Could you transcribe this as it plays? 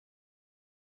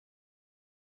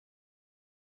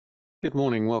Good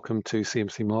morning. Welcome to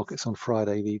CMC Markets on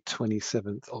Friday, the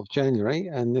 27th of January,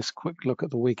 and this quick look at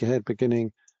the week ahead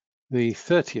beginning the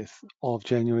 30th of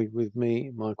January with me,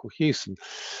 Michael Hewson.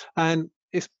 And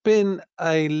it's been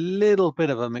a little bit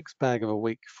of a mixed bag of a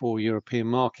week for European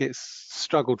markets.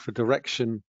 Struggled for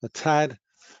direction a tad,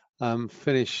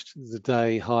 finished the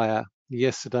day higher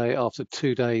yesterday after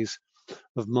 2 days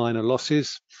of minor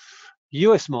losses.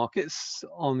 US markets,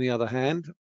 on the other hand,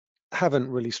 haven't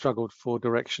really struggled for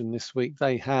direction this week.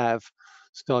 They have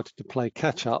started to play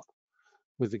catch up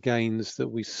with the gains that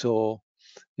we saw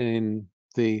in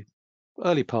the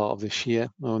early part of this year,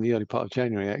 or in the early part of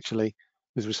January actually,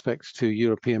 with respect to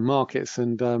European markets.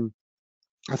 And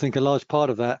I think a large part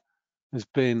of that has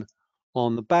been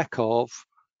on the back of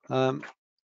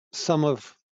some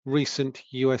of recent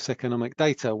US economic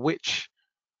data, which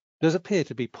does appear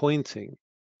to be pointing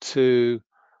to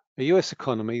a US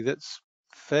economy that's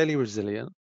fairly resilient.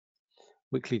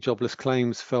 Weekly jobless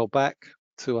claims fell back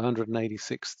to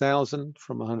 186,000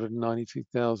 from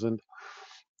 192,000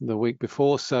 the week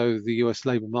before. So the US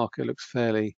labor market looks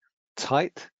fairly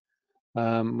tight,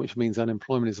 which means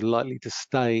unemployment is likely to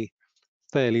stay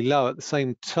fairly low. At the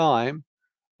same time,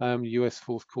 US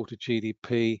fourth quarter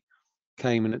GDP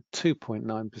came in at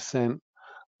 2.9%,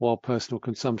 while personal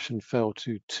consumption fell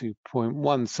to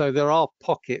 2.1. So there are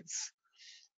pockets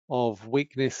of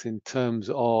weakness in terms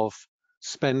of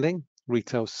spending,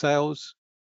 retail sales,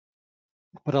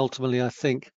 but ultimately I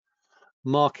think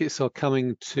markets are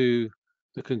coming to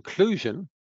the conclusion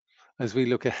as we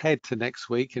look ahead to next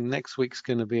week, and next week's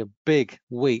going to be a big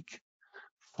week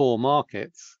for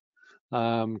markets,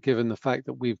 given the fact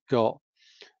that we've got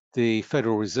the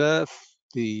Federal Reserve,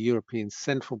 the European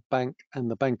Central Bank,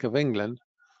 and the Bank of England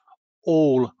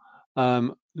all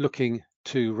looking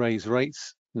to raise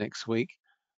rates next week,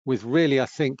 with really, I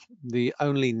think, the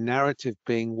only narrative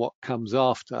being what comes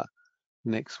after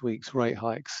next week's rate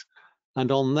hikes.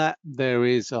 And on that, there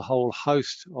is a whole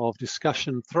host of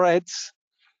discussion threads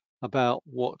about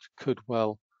what could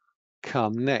well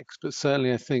come next. But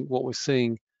certainly, I think what we're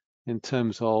seeing in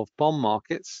terms of bond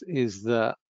markets is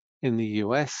that in the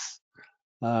US,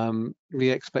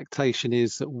 the expectation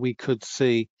is that we could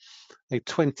see a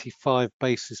 25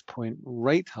 basis point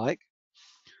rate hike,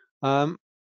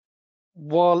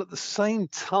 while at the same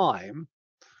time,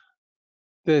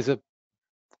 there's a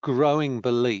growing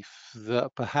belief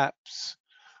that perhaps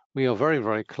we are very,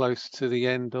 very close to the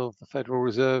end of the Federal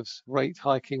Reserve's rate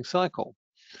hiking cycle.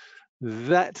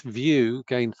 That view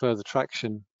gained further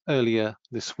traction earlier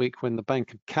this week when the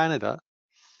Bank of Canada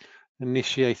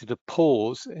initiated a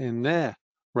pause in their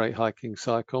rate hiking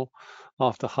cycle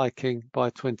after hiking by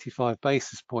 25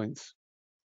 basis points.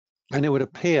 And it would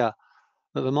appear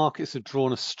that the markets have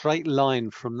drawn a straight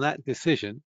line from that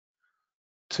decision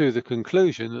to the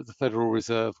conclusion that the Federal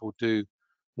Reserve will do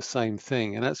the same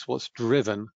thing. And that's what's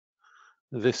driven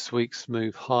this week's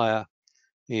move higher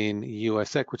in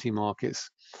US equity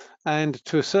markets. And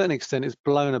to a certain extent, it's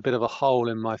blown a bit of a hole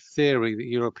in my theory that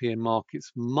European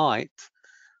markets might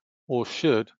or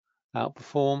should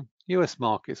outperform US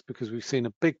markets, because we've seen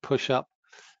a big push up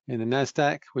in the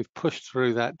NASDAQ. We've pushed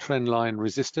through that trend line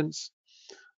resistance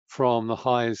from the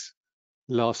highs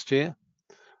last year.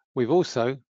 We've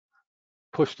also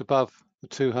pushed above the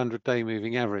 200-day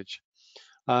moving average,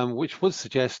 which would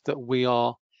suggest that we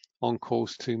are on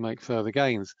course to make further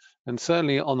gains. And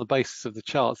certainly on the basis of the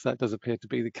charts, that does appear to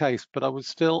be the case, but I would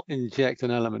still inject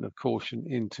an element of caution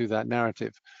into that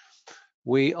narrative.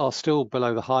 We are still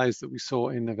below the highs that we saw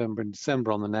in November and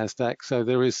December on the NASDAQ, so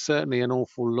there is certainly an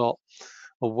awful lot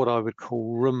of what I would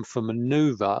call room for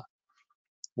maneuver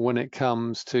when it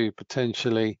comes to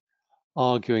potentially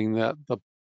arguing that the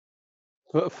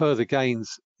further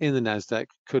gains in the NASDAQ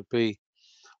could be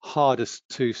hardest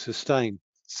to sustain.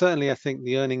 Certainly, I think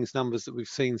the earnings numbers that we've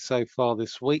seen so far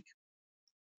this week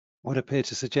would appear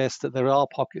to suggest that there are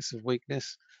pockets of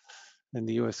weakness in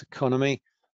the US economy.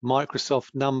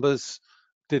 Microsoft numbers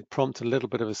did prompt a little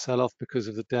bit of a sell-off because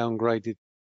of the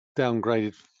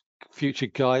downgraded future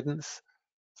guidance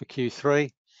for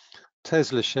Q3.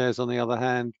 Tesla shares, on the other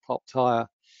hand, popped higher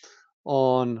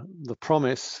on the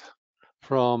promise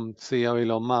from CEO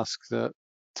Elon Musk that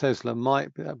Tesla might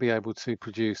be able to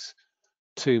produce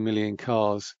 2 million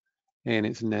cars in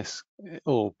its next,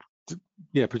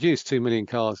 produce 2 million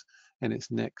cars in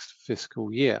its next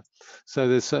fiscal year. So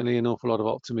there's certainly an awful lot of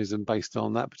optimism based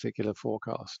on that particular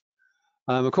forecast.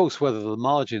 Of course, whether the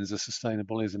margins are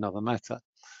sustainable is another matter.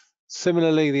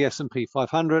 Similarly, the S&P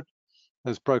 500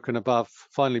 has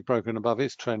finally broken above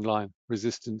its trend line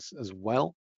resistance as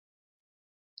well.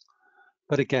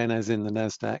 But again, as in the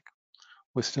NASDAQ,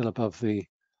 we're still above the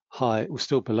high, we're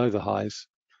still below the highs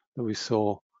that we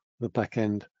saw the back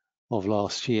end of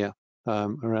last year,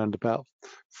 around about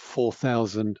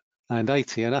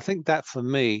 4,080. And I think that for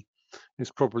me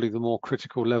is probably the more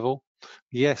critical level.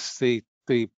 Yes, the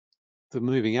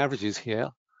moving averages here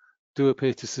do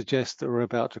appear to suggest that we're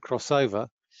about to cross over,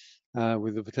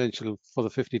 with the potential for the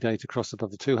 50-day to cross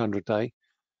above the 200-day,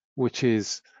 which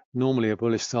is normally a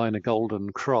bullish sign, a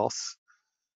golden cross.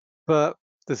 But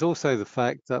there's also the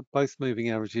fact that both moving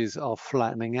averages are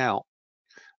flattening out,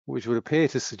 which would appear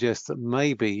to suggest that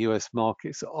maybe US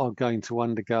markets are going to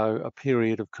undergo a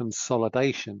period of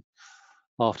consolidation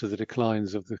after the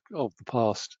declines of the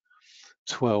past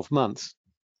 12 months.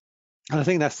 And I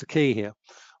think that's the key here.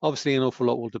 Obviously, an awful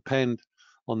lot will depend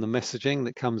on the messaging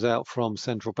that comes out from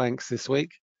central banks this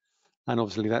week. And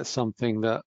obviously, that's something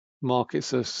that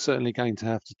markets are certainly going to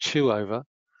have to chew over.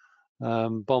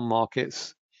 Bond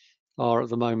markets are at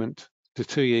the moment, the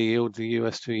 2-year yield, the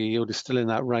US 2-year yield is still in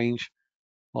that range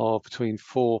of between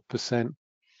 4%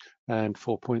 and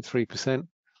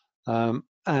 4.3%.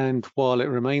 And while it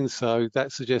remains so,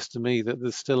 that suggests to me that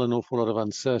there's still an awful lot of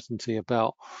uncertainty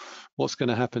about what's going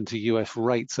to happen to US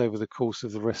rates over the course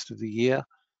of the rest of the year.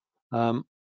 The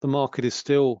market is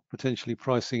still potentially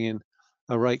pricing in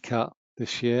a rate cut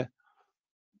this year.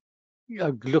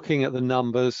 Looking at the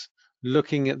numbers,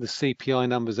 looking at the CPI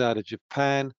numbers out of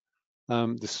Japan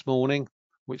this morning,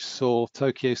 which saw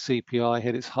Tokyo CPI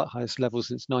hit its highest level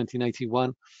since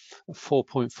 1981 at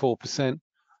 4.4%,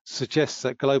 suggests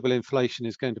that global inflation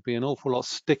is going to be an awful lot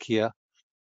stickier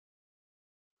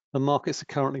than markets are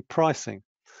currently pricing.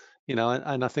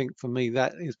 And I think for me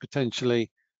that is potentially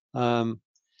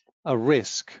a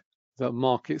risk that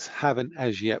markets haven't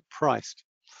as yet priced.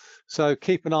 So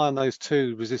keep an eye on those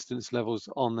two resistance levels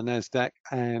on the Nasdaq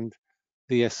and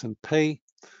the S&P.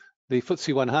 The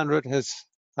FTSE 100 has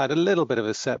had a little bit of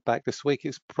a setback this week.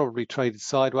 It's probably traded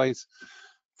sideways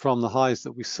from the highs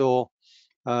that we saw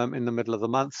in the middle of the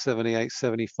month, 78,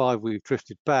 75. We've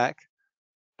drifted back.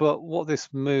 But what this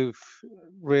move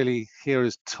really here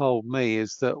has told me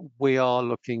is that we are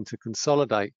looking to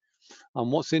consolidate.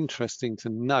 And what's interesting to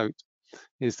note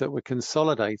is that we're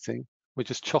consolidating, we're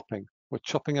just chopping. We're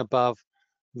chopping above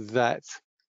that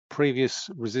previous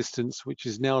resistance, which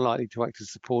is now likely to act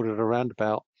as support at around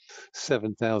about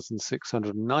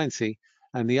 7,690.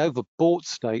 And the overbought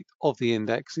state of the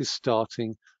index is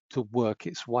starting to work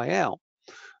its way out,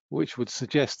 which would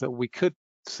suggest that we could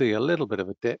see a little bit of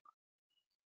a dip.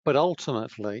 But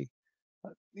ultimately,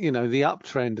 the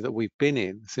uptrend that we've been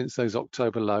in since those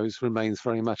October lows remains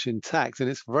very much intact. And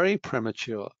it's very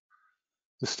premature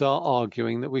to start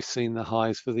arguing that we've seen the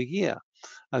highs for the year,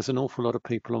 as an awful lot of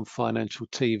people on financial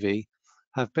TV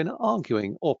have been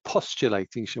arguing or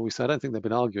postulating, shall we say. I don't think they've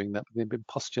been arguing that, but they've been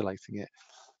postulating it.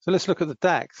 So let's look at the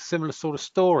DAX, similar sort of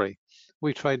story.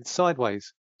 We traded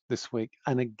sideways this week,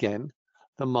 and again,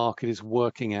 the market is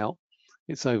working out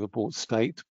its overbought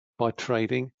state by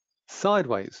trading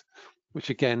sideways, which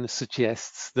again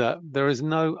suggests that there is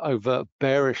no overt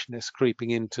bearishness creeping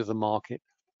into the market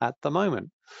at the moment.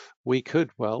 We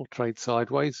could well trade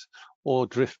sideways or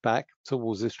drift back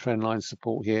towards this trendline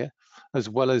support here, as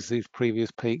well as these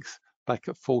previous peaks back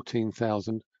at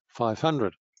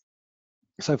 14,500.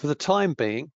 So for the time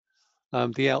being,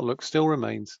 the outlook still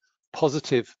remains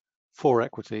positive for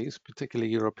equities,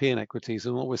 particularly European equities.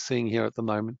 And what we're seeing here at the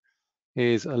moment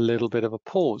is a little bit of a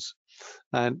pause.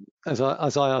 And as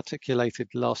I articulated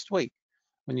last week,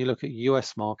 when you look at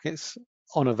US markets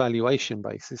on a valuation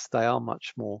basis, they are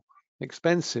much more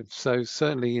expensive. So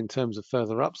certainly in terms of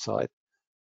further upside,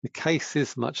 the case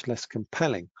is much less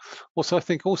compelling. Also, I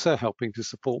think also helping to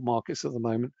support markets at the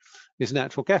moment is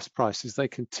natural gas prices. They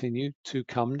continue to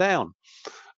come down,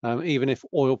 even if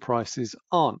oil prices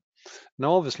aren't.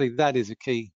 Now, obviously, that is a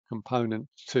key component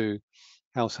to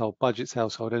household budgets,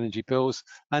 household energy bills,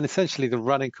 and essentially the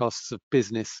running costs of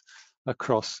business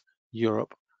across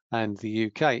Europe and the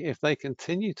UK. If they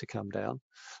continue to come down,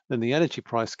 then the energy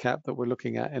price cap that we're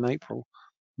looking at in April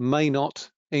may not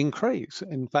increase.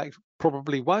 In fact,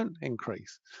 probably won't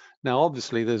increase. Now,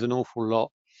 obviously, there's an awful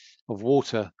lot of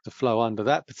water to flow under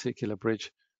that particular bridge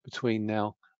between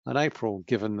now and April,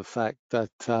 given the fact that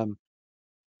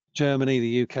Germany,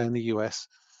 the UK, and the US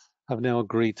have now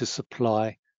agreed to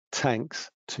supply tanks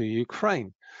to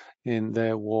Ukraine in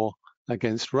their war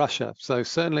against Russia. So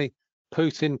certainly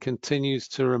Putin continues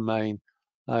to remain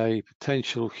a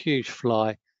potential huge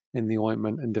fly in the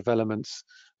ointment, and developments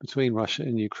between Russia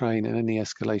and Ukraine and any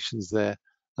escalations there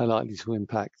are likely to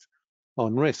impact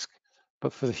on risk.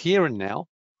 But for the here and now,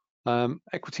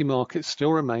 equity markets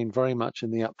still remain very much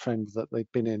in the uptrend that they've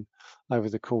been in over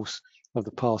the course of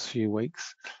the past few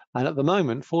weeks. And at the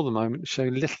moment, for the moment, show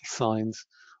little signs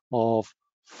of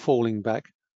falling back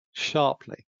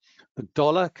sharply. The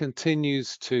dollar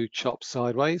continues to chop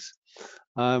sideways.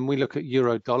 We look at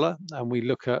euro dollar and we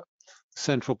look at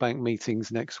central bank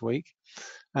meetings next week.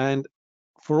 And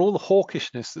for all the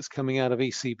hawkishness that's coming out of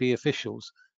ECB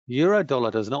officials, euro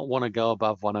dollar does not want to go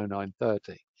above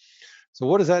 109.30. So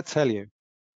what does that tell you?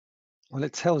 Well,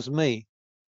 it tells me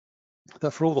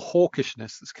that for all the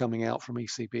hawkishness that's coming out from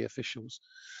ECB officials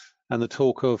and the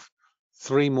talk of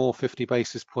 3 more 50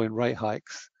 basis point rate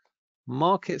hikes,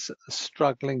 markets are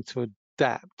struggling to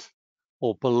adapt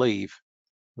or believe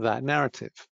that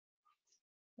narrative.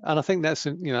 And I think that's,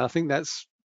 I think that's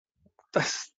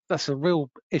a real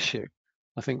issue,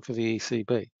 I think, for the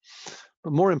ECB.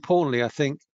 But more importantly, I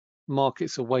think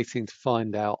markets are waiting to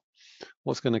find out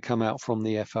what's going to come out from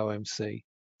the FOMC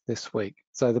this week.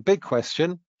 So the big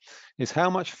question is, how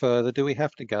much further do we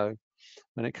have to go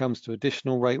when it comes to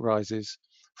additional rate rises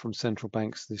from central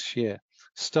banks this year,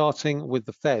 starting with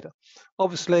the Fed?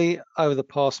 Obviously, over the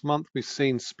past month, we've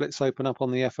seen splits open up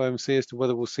on the FOMC as to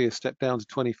whether we'll see a step down to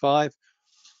 25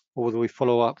 or whether we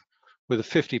follow up with a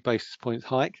 50 basis point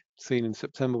hike seen in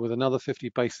September with another 50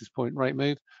 basis point rate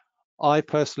move. I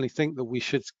personally think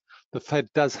that the Fed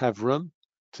does have room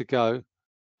to go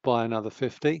by another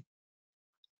 50.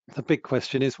 The big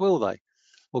question is, will they?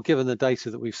 Well, given the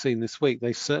data that we've seen this week,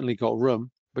 they've certainly got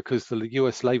room because the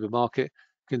US labour market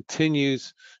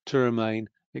continues to remain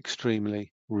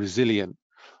extremely resilient.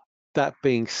 That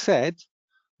being said,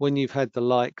 when you've had the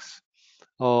likes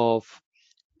of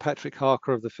Patrick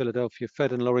Harker of the Philadelphia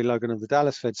Fed and Laurie Logan of the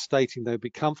Dallas Fed stating they'd be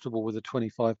comfortable with a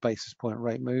 25 basis point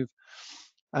rate move,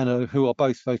 and who are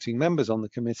both voting members on the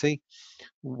committee,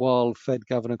 while Fed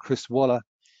Governor Chris Waller,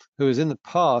 who has in the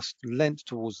past lent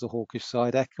towards the hawkish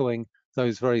side, echoing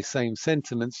those very same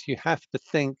sentiments, you have to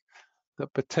think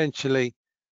that potentially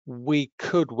we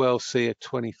could well see a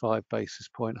 25 basis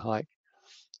point hike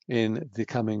in the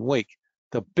coming week.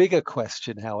 The bigger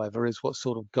question, however, is what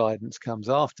sort of guidance comes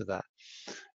after that.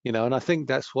 And I think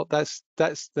that's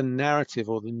the narrative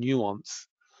or the nuance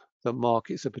that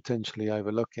markets are potentially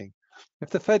overlooking.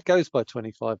 If the Fed goes by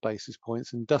 25 basis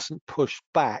points and doesn't push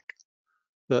back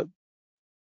that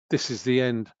this is the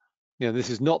end, this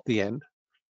is not the end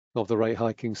of the rate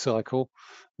hiking cycle,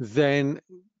 then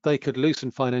they could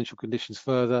loosen financial conditions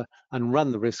further and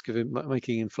run the risk of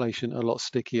making inflation a lot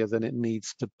stickier than it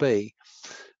needs to be.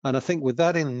 And I think with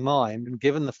that in mind, and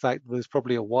given the fact that there's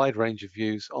probably a wide range of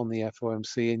views on the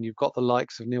FOMC, and you've got the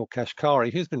likes of Neil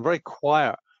Kashkari, who's been very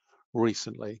quiet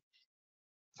recently,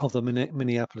 of the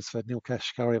Minneapolis Fed, Neil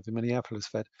Kashkari of the Minneapolis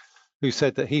Fed, who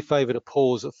said that he favored a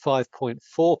pause at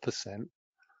 5.4%,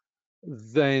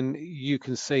 then you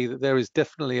can see that there is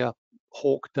definitely a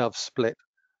hawk-dove split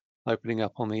opening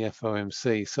up on the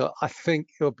FOMC. So I think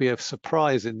it would be a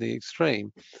surprise in the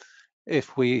extreme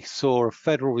if we saw a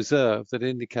Federal Reserve that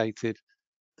indicated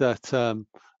that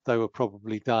they were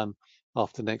probably done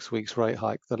after next week's rate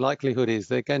hike. The likelihood is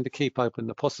they're going to keep open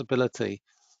the possibility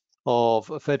of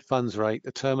a Fed funds rate,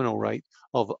 a terminal rate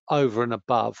of over and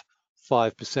above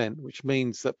 5%, which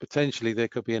means that potentially there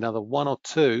could be another 1 or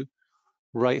 2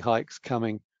 rate hikes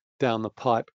coming down the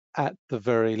pipe at the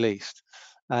very least.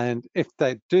 And if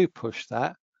they do push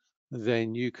that,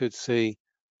 then you could see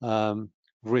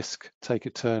risk take a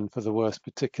turn for the worse,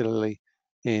 particularly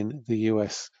in the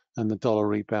US, and the dollar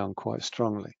rebound quite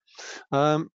strongly.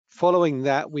 Following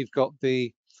that, we've got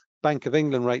the Bank of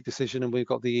England rate decision and we've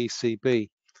got the ECB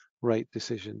rate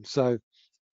decision. So,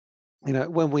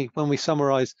 when we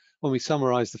summarize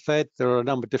the Fed, there are a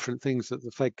number of different things that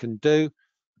the Fed can do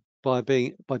by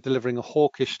delivering a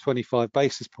hawkish 25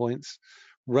 basis points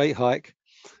rate hike,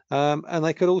 and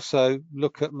they could also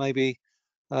look at maybe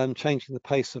changing the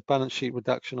pace of balance sheet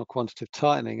reduction or quantitative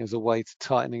tightening as a way to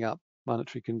tightening up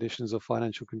monetary conditions or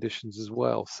financial conditions as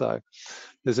well. So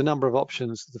there's a number of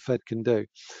options the Fed can do.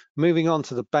 Moving on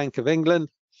to the Bank of England,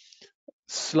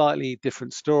 slightly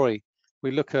different story.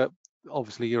 We look at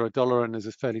obviously euro dollar, and there's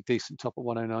a fairly decent top at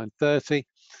 109.30.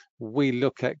 We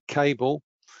look at cable,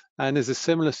 and there's a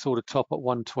similar sort of top at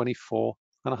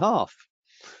 124.5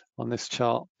 on this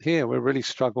chart here. We're really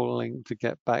struggling to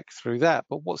get back through that.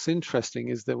 But what's interesting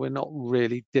is that we're not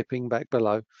really dipping back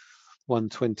below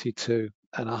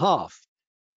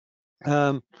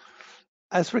 122.5.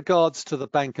 As regards to the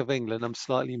Bank of England, I'm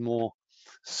slightly more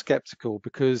skeptical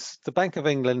because the Bank of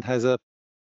England has a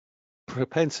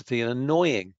propensity, an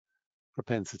annoying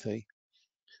propensity,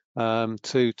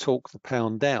 to talk the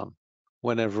pound down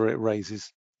whenever it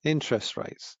raises interest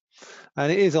rates.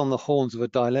 And it is on the horns of a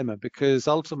dilemma because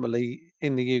ultimately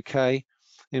in the UK,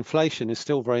 inflation is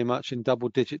still very much in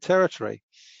double-digit territory.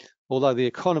 although the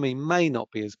economy may not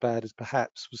be as bad as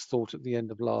perhaps was thought at the end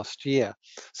of last year.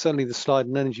 Certainly the slide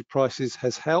in energy prices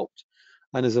has helped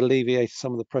and has alleviated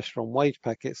some of the pressure on wage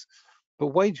packets, but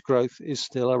wage growth is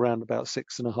still around about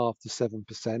 6.5% to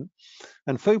 7%,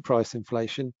 and food price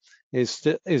inflation is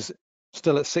still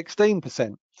at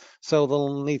 16%. So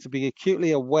they'll need to be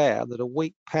acutely aware that a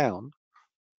weak pound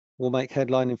will make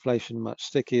headline inflation much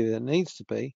stickier than it needs to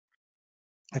be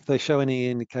if they show any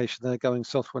indication they're going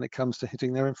soft when it comes to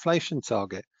hitting their inflation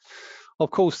target.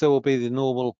 Of course, there will be the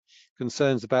normal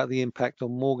concerns about the impact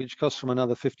on mortgage costs from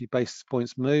another 50 basis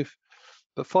points move,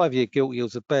 but 5-year gilt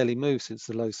yields have barely moved since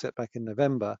the low set back in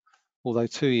November, although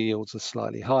 2-year yields are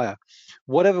slightly higher.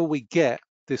 Whatever we get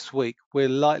this week, we're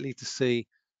likely to see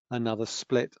another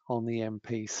split on the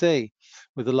MPC,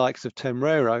 with the likes of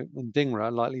Temrero and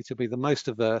Dingra likely to be the most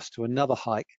averse to another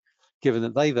hike, given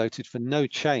that they voted for no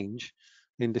change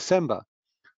in December.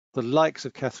 The likes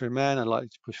of Catherine Mann are likely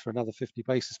to push for another 50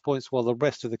 basis points, while the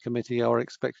rest of the committee are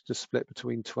expected to split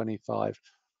between 25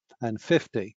 and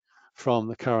 50 from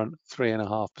the current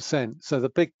 3.5%. So the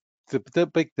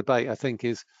big debate, I think,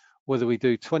 is whether we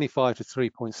do 25 to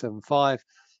 3.75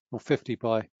 or 50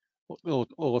 by or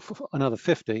another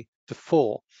 50 to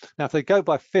 4. Now, if they go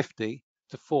by 50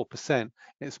 to 4%,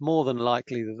 it's more than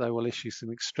likely that they will issue some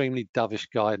extremely dovish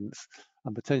guidance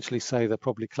and potentially say they're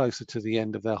probably closer to the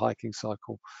end of their hiking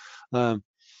cycle,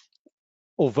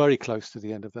 or very close to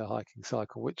the end of their hiking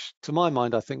cycle, which to my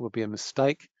mind, I think would be a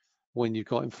mistake when you've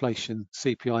got inflation,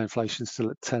 CPI inflation still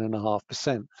at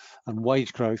 10.5%, and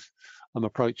wage growth, I'm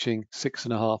approaching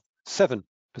 6.5%,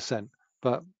 7%.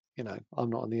 But, you know, I'm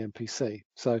not on the MPC.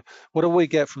 So what do we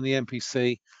get from the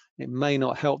MPC? It may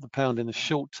not help the pound in the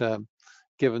short term,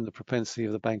 given the propensity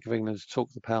of the Bank of England to talk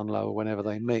the pound lower whenever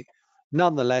they meet.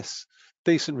 Nonetheless,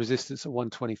 decent resistance at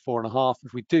 124.5.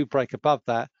 If we do break above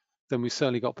that, then we've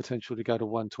certainly got potential to go to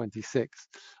 126.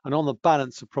 And on the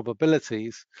balance of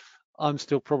probabilities, I'm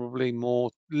still probably more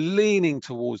leaning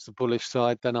towards the bullish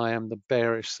side than I am the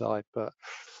bearish side. But,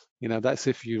 you know, that's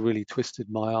if you really twisted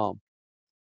my arm.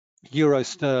 Euro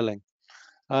sterling.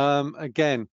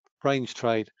 Again, range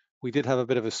trade. We did have a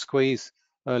bit of a squeeze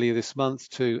earlier this month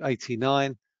to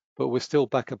 89, but we're still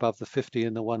back above the 50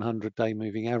 and the 100-day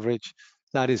moving average.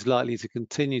 That is likely to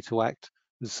continue to act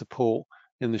as support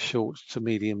in the short to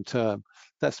medium term.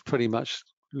 That's pretty much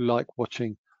like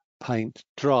watching paint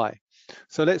dry.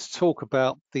 So let's talk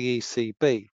about the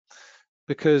ECB,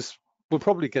 because we're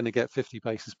probably going to get 50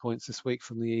 basis points this week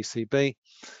from the ECB.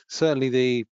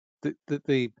 Certainly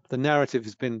the narrative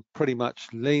has been pretty much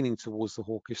leaning towards the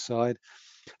hawkish side,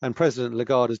 and President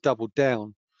Lagarde has doubled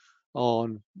down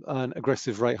on an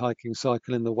aggressive rate hiking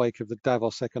cycle in the wake of the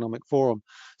Davos Economic Forum,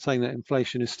 saying that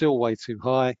inflation is still way too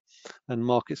high and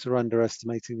markets are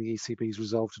underestimating the ECB's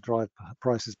resolve to drive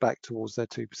prices back towards their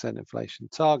 2% inflation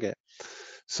target.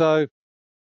 So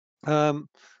I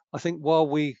think while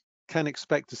we can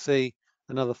expect to see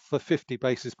another 50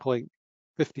 basis point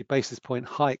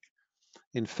hike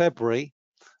in February,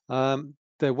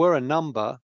 there were a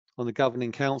number on the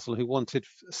Governing Council who wanted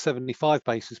 75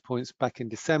 basis points back in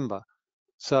December.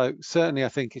 So certainly I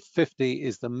think if 50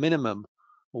 is the minimum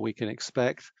we can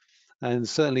expect, and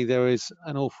certainly there is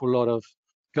an awful lot of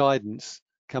guidance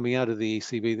coming out of the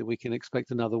ECB that we can expect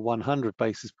another 100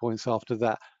 basis points after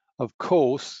that. Of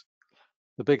course,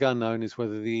 the big unknown is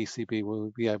whether the ECB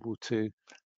will be able to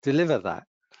deliver that.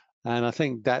 And I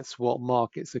think that's what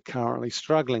markets are currently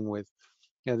struggling with.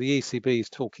 You know, the ECB is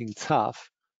talking tough.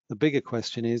 The bigger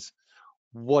question is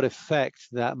what effect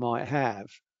that might have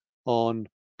on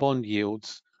bond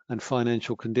yields and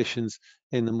financial conditions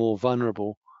in the more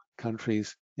vulnerable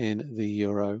countries in the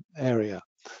euro area.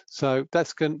 So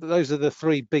those are the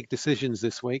three big decisions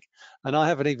this week. And I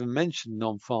haven't even mentioned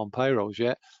non-farm payrolls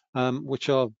yet, which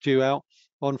are due out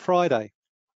on Friday.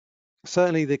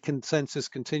 Certainly the consensus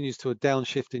continues to a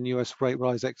downshift in US rate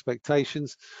rise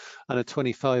expectations and a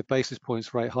 25 basis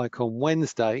points rate hike on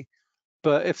Wednesday.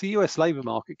 But if the US labour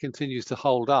market continues to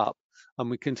hold up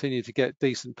and we continue to get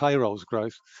decent payrolls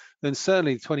growth, then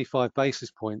certainly 25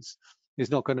 basis points is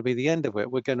not going to be the end of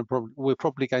it. We're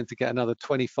probably going to get another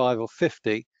 25 or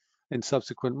 50 in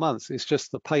subsequent months. It's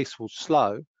just the pace will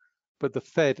slow, but the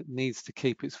Fed needs to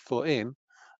keep its foot in.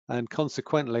 And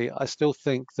consequently, I still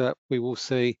think that we will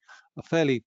see a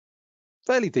fairly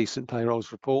decent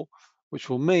payrolls report,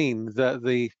 which will mean that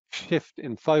the shift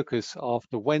in focus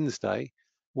after Wednesday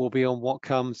will be on what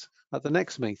comes at the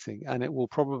next meeting, and it will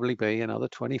probably be another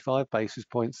 25 basis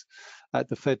points at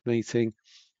the Fed meeting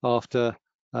after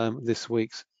this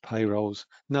week's payrolls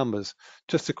numbers.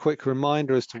 Just a quick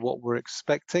reminder as to what we're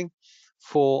expecting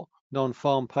for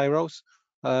non-farm payrolls.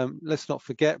 Let's not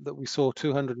forget that we saw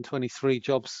 223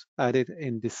 jobs added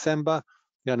in December.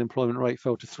 The unemployment rate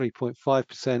fell to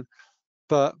 3.5%,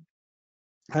 but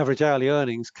average hourly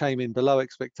earnings came in below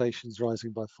expectations,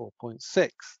 rising by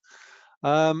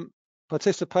 4.6.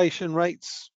 Participation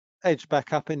rates edged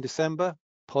back up in December,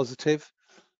 positive.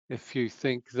 If you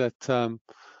think that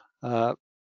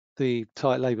the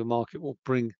tight labour market will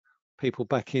bring people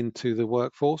back into the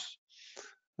workforce.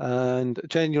 And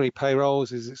January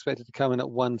payrolls is expected to come in at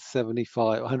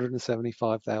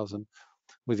 175,000,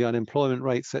 with the unemployment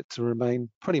rate set to remain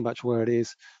pretty much where it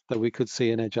is, though we could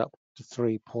see an edge up to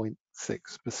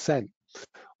 3.6%.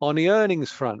 On the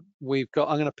earnings front, I'm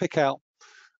going to pick out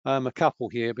a couple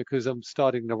here because I'm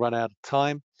starting to run out of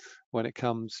time when it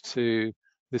comes to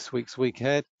this week's week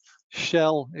ahead.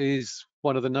 Shell is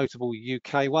one of the notable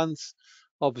UK ones.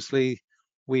 Obviously,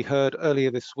 we heard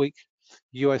earlier this week,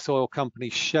 US oil company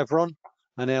Chevron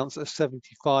announced a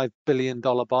 $75 billion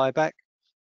buyback,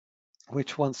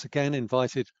 which once again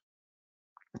invited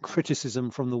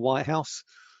criticism from the White House.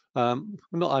 Not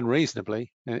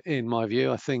unreasonably, in my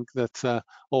view. I think that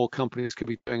oil companies could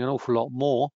be doing an awful lot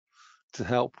more to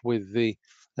help with the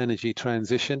energy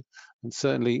transition, and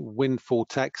certainly windfall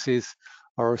taxes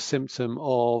are a symptom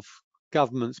of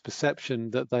government's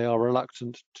perception that they are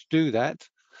reluctant to do that.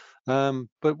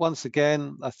 But once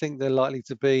again, I think they're likely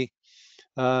to be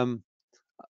a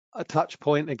touch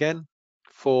point again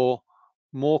for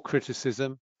more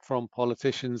criticism from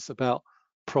politicians about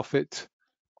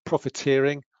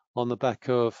profiteering on the back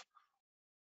of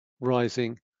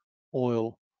rising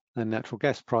oil and natural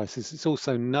gas prices. It's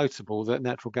also notable that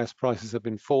natural gas prices have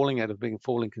been falling and have been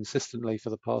falling consistently for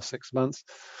the past 6 months,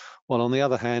 while on the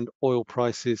other hand, oil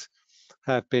prices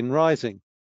have been rising.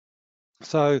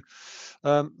 So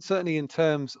certainly in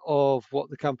terms of what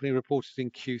the company reported in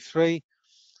Q3,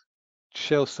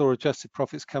 Shell saw adjusted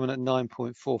profits coming at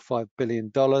 $9.45 billion,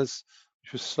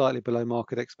 which was slightly below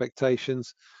market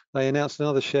expectations. They announced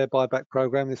another share buyback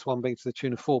program, this one being to the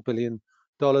tune of $4 billion,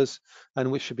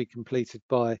 and which should be completed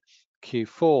by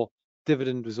Q4. The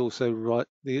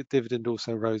dividend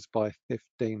also rose by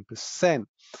 15%.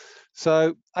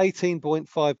 So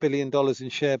 $18.5 billion in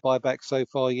share buybacks so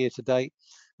far year to date,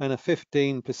 and a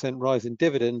 15% rise in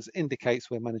dividends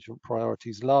indicates where management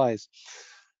priorities lies.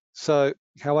 So,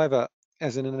 however,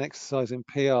 as in an exercise in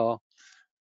PR,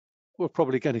 we're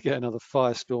probably going to get another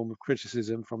firestorm of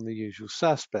criticism from the usual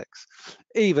suspects,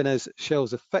 even as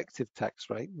Shell's effective tax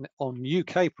rate on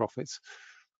UK profits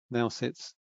now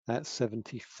sits at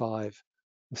 75%.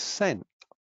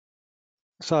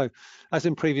 So, as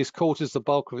in previous quarters, the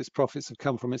bulk of its profits have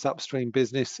come from its upstream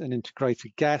business and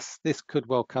integrated gas. This could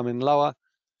well come in lower.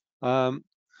 At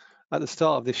the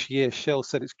start of this year, Shell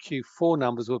said its Q4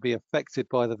 numbers will be affected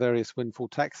by the various windfall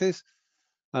taxes,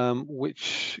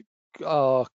 which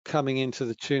are coming into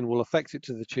the tune, will affect it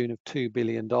to the tune of $2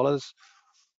 billion. The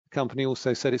company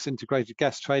also said its integrated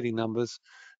gas trading numbers,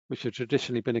 which have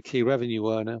traditionally been a key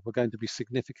revenue earner, were going to be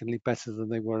significantly better than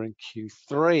they were in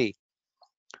Q3.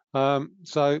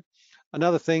 So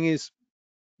another thing is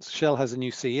Shell has a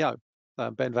new CEO.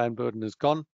 Ben van Beurden has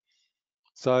gone.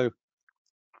 So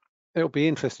it'll be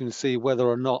interesting to see whether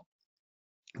or not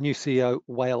new CEO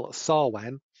Wael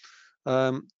Sarwan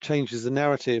changes the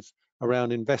narrative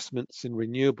around investments in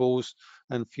renewables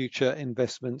and future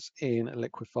investments in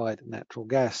liquefied natural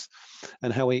gas,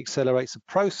 and how he accelerates a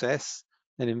process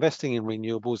in investing in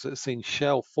renewables that has seen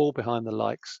Shell fall behind the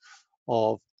likes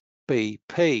of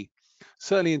BP.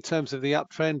 Certainly in terms of the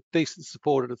uptrend, decent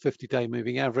support at a 50-day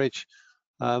moving average,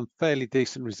 fairly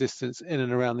decent resistance in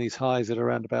and around these highs at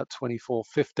around about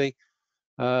 24.50,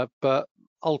 but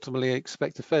ultimately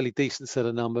expect a fairly decent set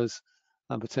of numbers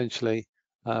and potentially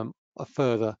a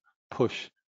further push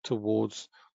towards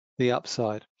the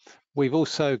upside. We've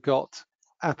also got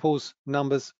Apple's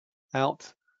numbers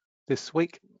out this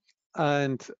week,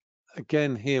 and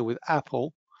again here with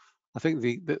Apple, I think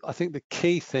the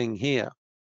key thing here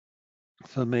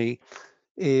for me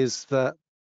is that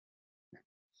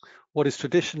what is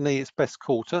traditionally its best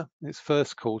quarter, its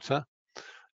first quarter,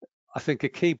 I think a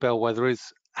key bellwether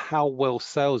is how well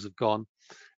sales have gone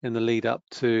in the lead up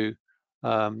to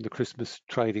the Christmas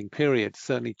trading period.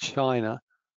 Certainly China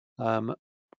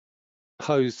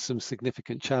posed some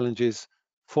significant challenges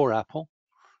for Apple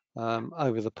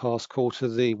over the past quarter.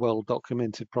 The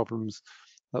well-documented problems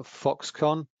at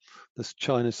Foxconn, the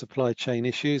China supply chain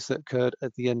issues that occurred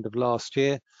at the end of last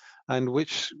year, and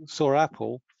which saw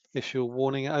Apple issue a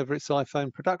warning over its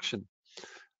iPhone production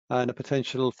and a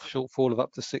potential shortfall of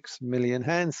up to 6 million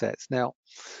handsets. Now,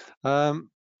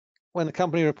 when the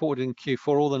company reported in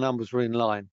Q4, all the numbers were in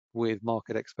line with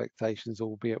market expectations,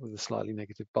 albeit with a slightly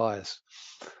negative bias,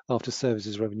 after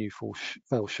services revenue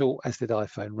fell short, as did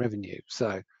iPhone revenue.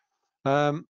 So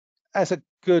as a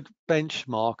good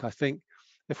benchmark, I think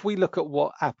if we look at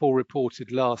what Apple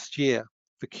reported last year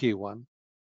for Q1,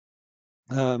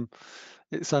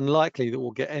 it's unlikely that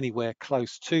we'll get anywhere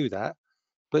close to that.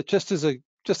 But just as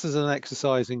an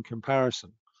exercise in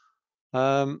comparison,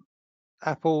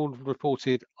 Apple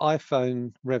reported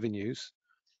iPhone revenues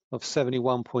of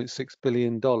 $71.6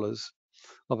 billion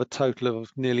of a total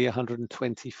of nearly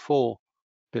 $124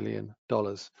 billion.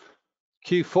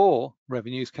 Q4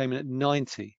 revenues came in at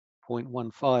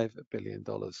 $90.15 billion.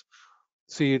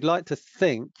 So you'd like to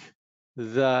think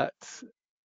that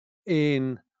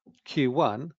in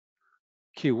Q1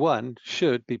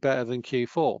 should be better than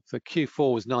Q4. So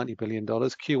Q4 was $90 billion.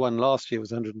 Q1 last year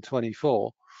was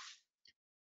 124.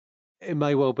 It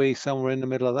may well be somewhere in the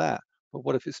middle of that, but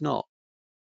what if it's not?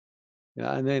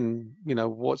 Yeah, and then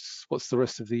what's the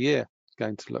rest of the year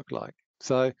going to look like?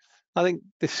 So I think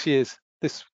this year's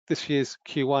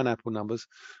Q1 Apple numbers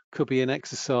could be an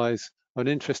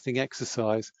interesting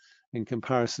exercise in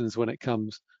comparisons when it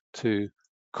comes to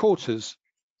quarters.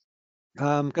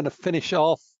 I'm going to finish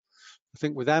off, I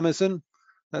think, with Amazon.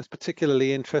 That's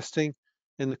particularly interesting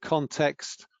in the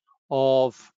context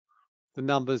of the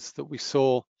numbers that we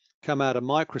saw come out of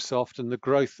Microsoft and the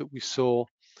growth that we saw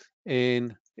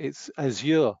in its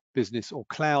Azure business or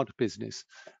cloud business.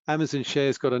 Amazon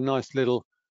shares got a nice little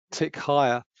tick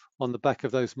higher on the back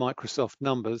of those Microsoft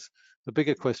numbers. The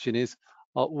bigger question is,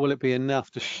 will it be enough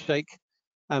to shake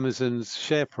Amazon's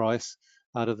share price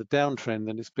out of the downtrend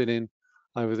that it's been in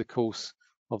over the course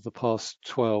of the past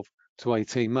 12 to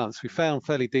 18 months? We found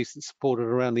fairly decent support at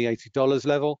around the $80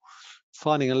 level,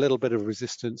 finding a little bit of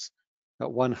resistance at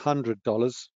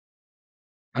 $100.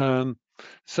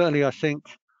 Certainly, I think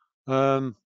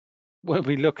when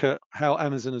we look at how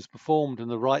Amazon has performed and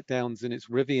the write-downs in its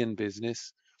Rivian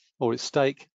business, or its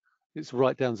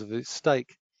write-downs of its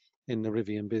stake in the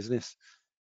Rivian business,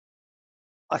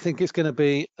 I think it's going to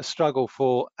be a struggle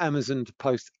for Amazon to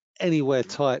post anywhere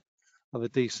tight of a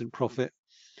decent profit.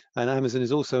 And Amazon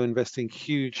is also investing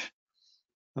huge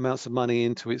amounts of money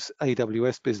into its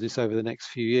AWS business over the next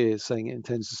few years, saying it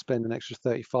intends to spend an extra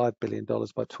 $35 billion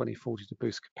by 2040 to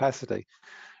boost capacity.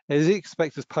 It is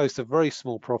expected to post a very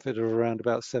small profit of around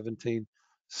about 17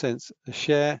 cents a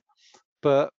share,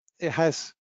 but it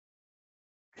has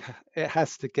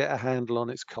to get a handle on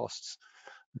its costs,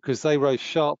 because they've risen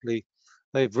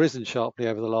sharply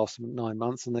over the last 9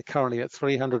 months, and they're currently at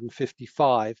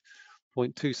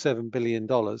 $355.27 billion,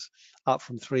 up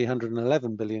from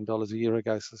 $311 billion a year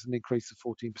ago, so it's an increase of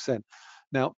 14%.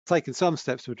 Now, taking some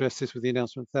steps to address this with the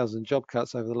announcement of 1,000 job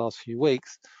cuts over the last few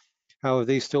weeks. However,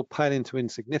 these still pale into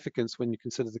insignificance when you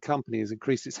consider the company has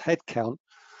increased its headcount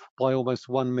by almost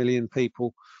 1 million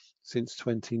people since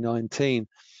 2019.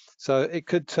 So it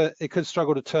could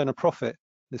struggle to turn a profit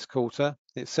this quarter.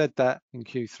 It said that in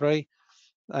Q3,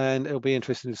 and it'll be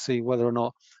interesting to see whether or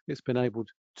not it's been able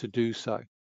to do so.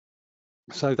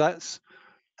 So that's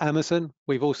Amazon.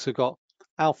 We've also got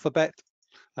Alphabet,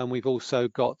 and we've also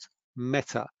got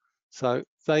Meta. So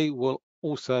they will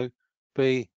also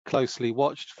be closely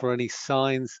watched for any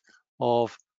signs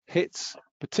of hits,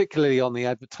 particularly on the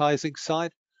advertising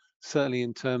side, certainly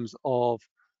in terms of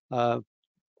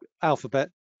Alphabet,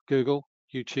 Google,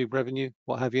 YouTube revenue,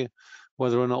 what have you,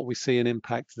 whether or not we see an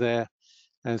impact there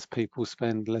as people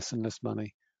spend less and less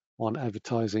money on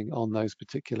advertising on those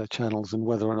particular channels, and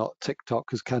whether or not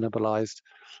TikTok has cannibalized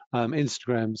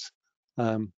Instagram's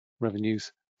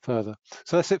revenues further.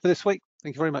 So that's it for this week.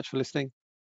 Thank you very much for listening.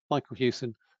 Michael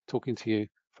Hewson talking to you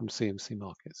from CMC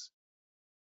Markets.